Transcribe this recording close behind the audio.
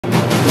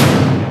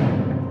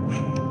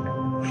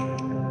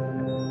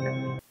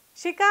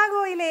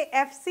ഷിക്കാഗോയിലെ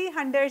FC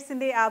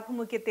ഹണ്ടേഴ്സിന്റെ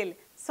ആഭിമുഖ്യത്തിൽ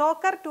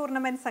soccer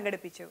tournament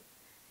സംഘടിപ്പിച്ചു.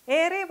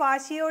 ഏറെ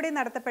വാശിയോടെ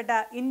നടത്തപ്പെട്ട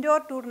ഇൻഡോർ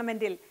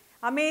ടൂർണമെന്റിൽ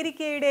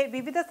അമേരിക്കയുടെ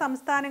വിവിധ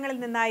സംസ്ഥാനങ്ങളിൽ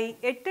നിന്നായി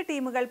 8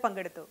 ടീമുകൾ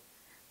പങ്കെടുത്തു.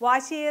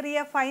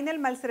 വാശിയേറിയ ഫൈനൽ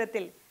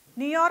മത്സരത്തിൽ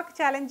ന്യൂയോർക്ക്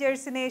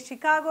ചാലഞ്ചേഴ്സിനെ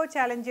ഷിക്കാഗോ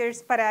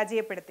ചാലഞ്ചേഴ്സ്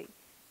പരാജയപ്പെടുത്തി.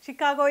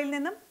 ഷിക്കാഗോയിൽ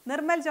നിന്നും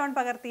നിർമ്മൽ ജോൺ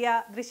പകർത്തിയ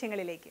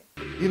ദൃശ്യങ്ങളിലേക്ക്.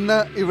 ഇന്ന്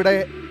ഇവിടെ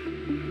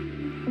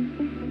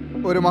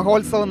ഒരു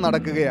മഹോത്സവം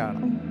നടക്കുകയാണ്.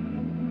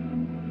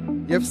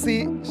 FC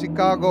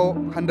ഷിക്കാഗോ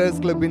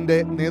ഹണ്ടേഴ്സ് ക്ലബിൻ്റെ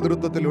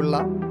നേതൃത്വത്തിലുള്ള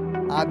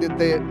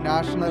ആദ്യത്തെ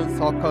നാഷണൽ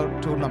സോക്കർ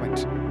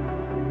ടൂർണമെൻറ്റ്.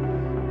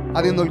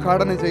 അതിന്ന്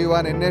ഉദ്ഘാടനം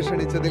ചെയ്യുവാൻ എന്നെ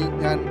ക്ഷണിച്ചതിൽ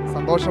ഞാൻ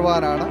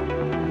സന്തോഷവാനാണ്.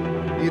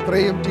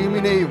 ഇത്രയും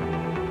ടീമിനെയും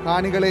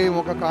കാണികളെയും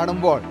ഒക്കെ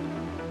കാണുമ്പോൾ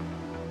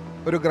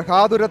ഒരു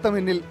ഗ്രഹാതുരത്വം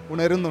എന്നിൽ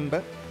ഉണരുന്നുണ്ട്.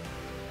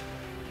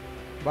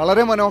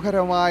 വളരെ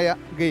മനോഹരമായ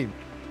ഗെയിം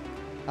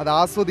അത്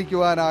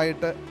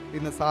ആസ്വദിക്കുവാനായിട്ട്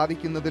ഇന്ന്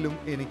സാധിക്കുന്നതിലും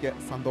എനിക്ക്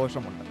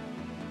സന്തോഷമുണ്ട്.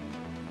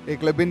 ഈ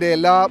ക്ലബിൻ്റെ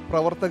എല്ലാ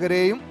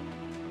പ്രവർത്തകരെയും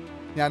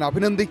ഞാൻ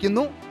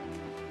അഭിനന്ദിക്കുന്നു.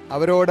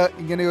 അവരോട്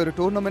ഇങ്ങനെ ഒരു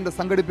ടൂർണമെൻറ്റ്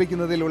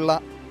സംഘടിപ്പിക്കുന്നതിലുള്ള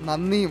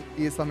നന്ദിയും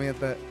ഈ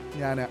സമയത്ത്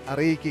ഞാൻ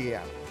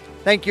അറിയിക്കുകയാണ്.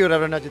 Thank you,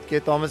 Reverend Ajit K.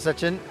 Thomas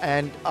Sachin,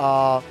 and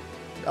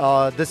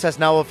this has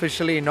now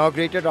officially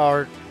inaugurated our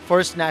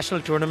first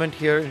national tournament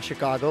here in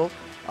Chicago.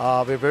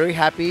 We're very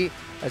happy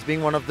as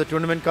being one of the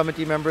tournament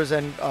committee members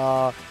and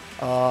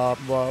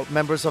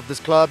members of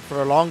this club for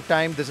a long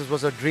time. This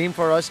was a dream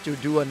for us to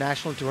do a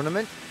national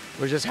tournament.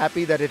 We're just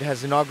happy that it has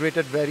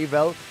inaugurated very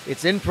well.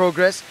 It's in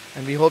progress,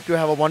 and we hope you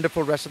have a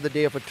wonderful rest of the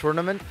day of a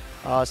tournament.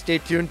 Stay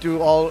tuned to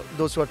all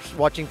those who are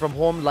watching from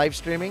home, live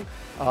streaming.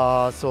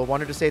 So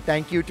wanted to say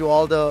thank you to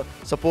all the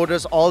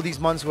supporters all these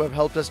months who have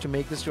helped us to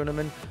make this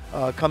tournament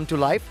come to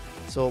life.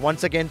 So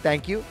once again,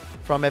 thank you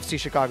from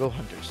FC Chicago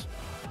Hunters.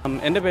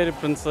 എൻ്റെ പേര്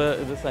Prince,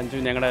 ഇത് സഞ്ജു.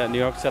 ഞങ്ങളുടെ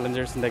New York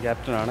ചലഞ്ചേഴ്സിൻ്റെ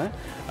ക്യാപ്റ്റനാണ്.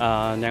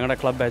 ഞങ്ങളുടെ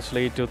club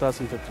actually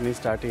 2015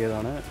 start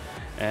ചെയ്തതാണ്.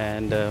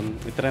 And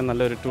ഇത്രയും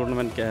നല്ലൊരു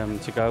tournament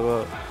Chicago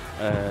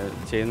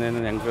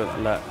ചെയ്യുന്നതിന് ഞങ്ങൾക്ക്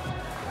നല്ല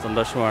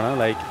സന്തോഷമാണ്.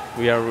 Like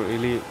we are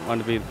really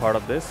want to B part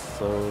of this.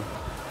 So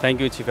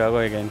thank you Chicago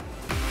again.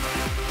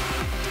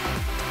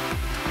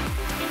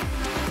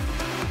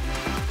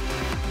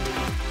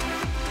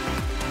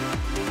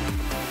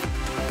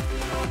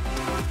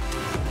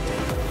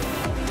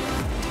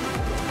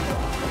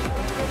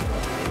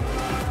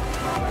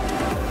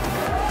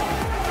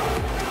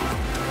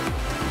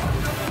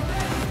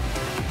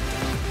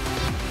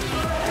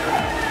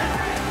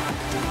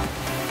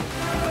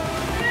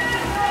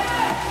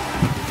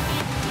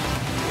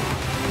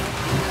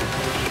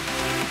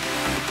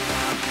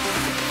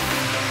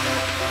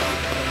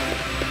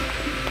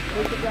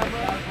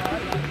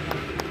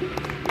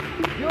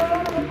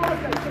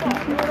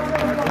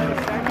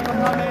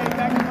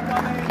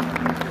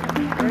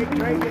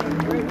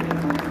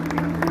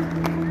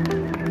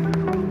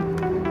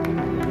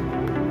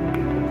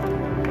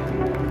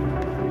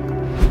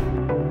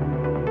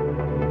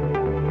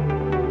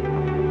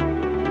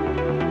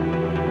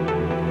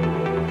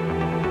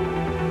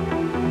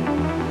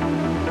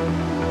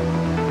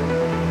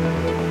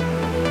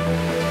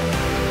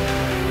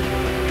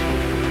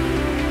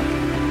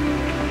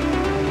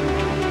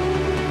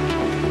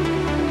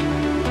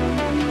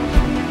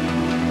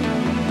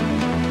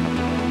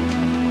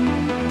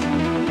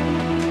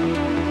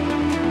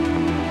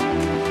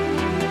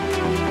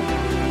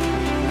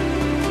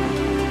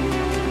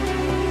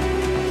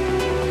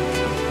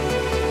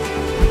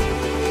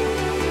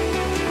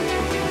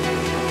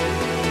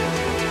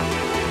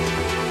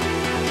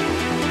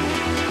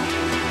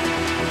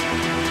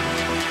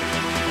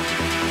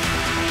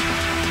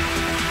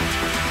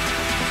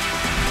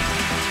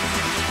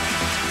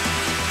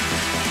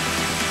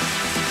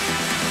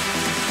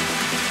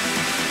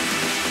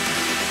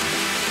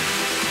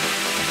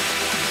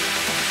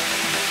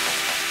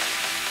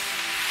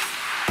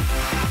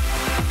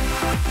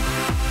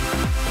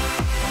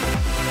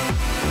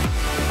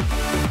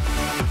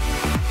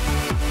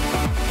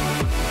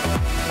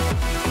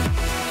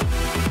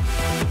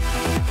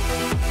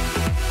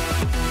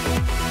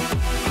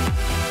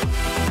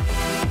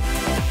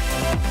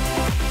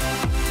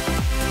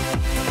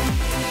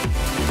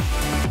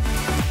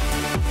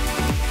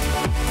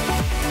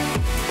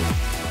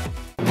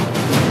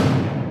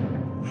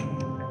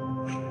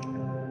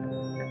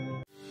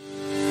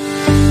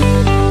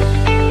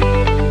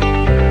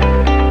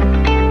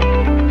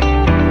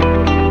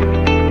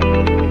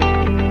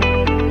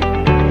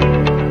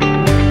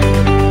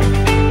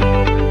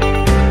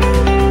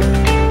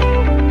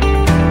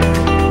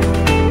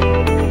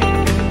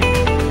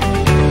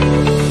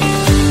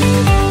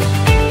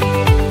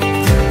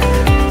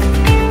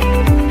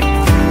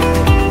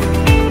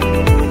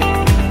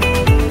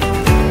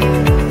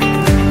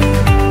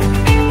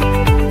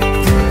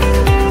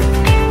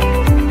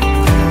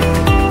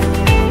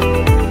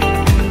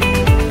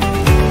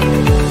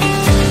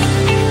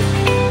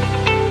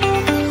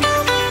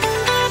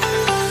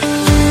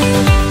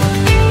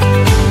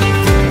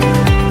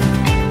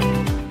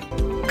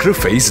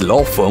 Griffey's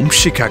Law Firm,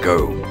 Chicago.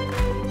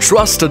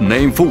 trusted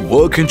name for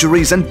work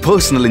injuries and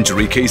personal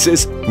injury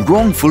cases,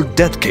 wrongful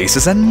death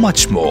cases and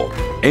much more,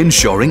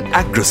 ensuring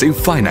aggressive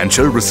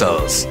financial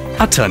results.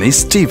 Attorney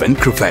Stephen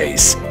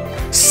Crufface,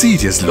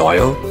 serious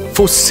lawyer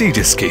for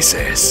serious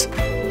cases.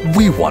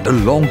 We want a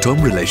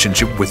long-term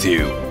relationship with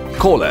you.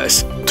 Call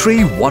us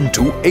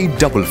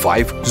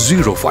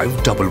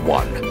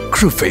 312-855-0511.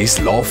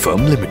 Crufface Law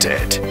Firm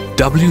Limited.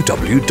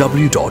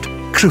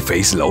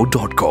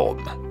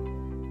 www.cruffacelaw.com.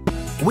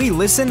 We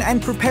listen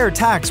and prepare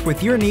tax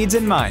with your needs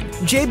in mind.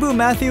 Jebu,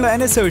 Mathew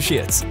and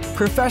Associates,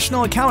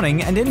 professional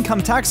accounting and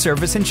income tax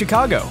service in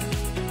Chicago.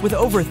 With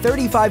over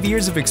 35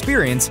 years of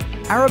experience,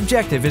 our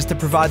objective is to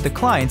provide the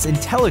clients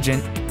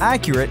intelligent,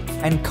 accurate,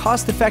 and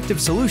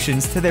cost-effective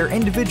solutions to their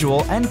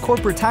individual and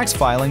corporate tax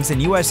filings in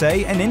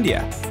USA and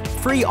India.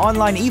 Free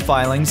online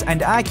e-filings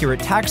and accurate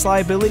tax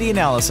liability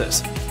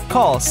analysis.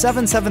 Call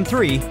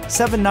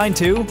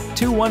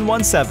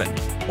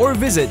 773-792-2117 or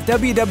visit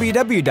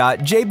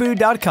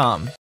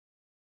www.jebu.com.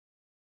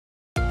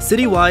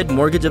 Citywide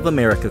Mortgage of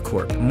America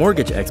Corp.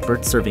 Mortgage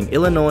experts serving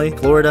Illinois,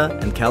 Florida,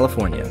 and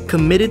California.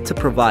 Committed to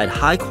provide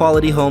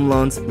high-quality home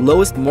loans,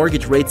 lowest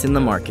mortgage rates in the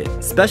market.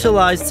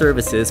 Specialized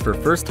services for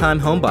first-time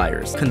home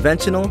buyers.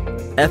 Conventional,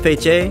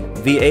 FHA,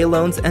 VA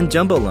loans, and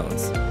jumbo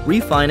loans.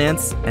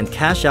 Refinance and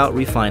cash-out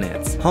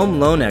refinance. Home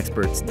loan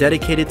experts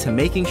dedicated to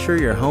making sure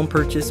your home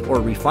purchase or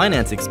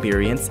refinance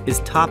experience is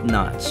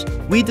top-notch.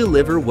 We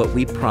deliver what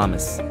we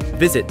promise.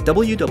 Visit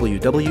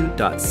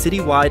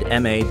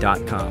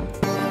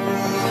www.citywidema.com.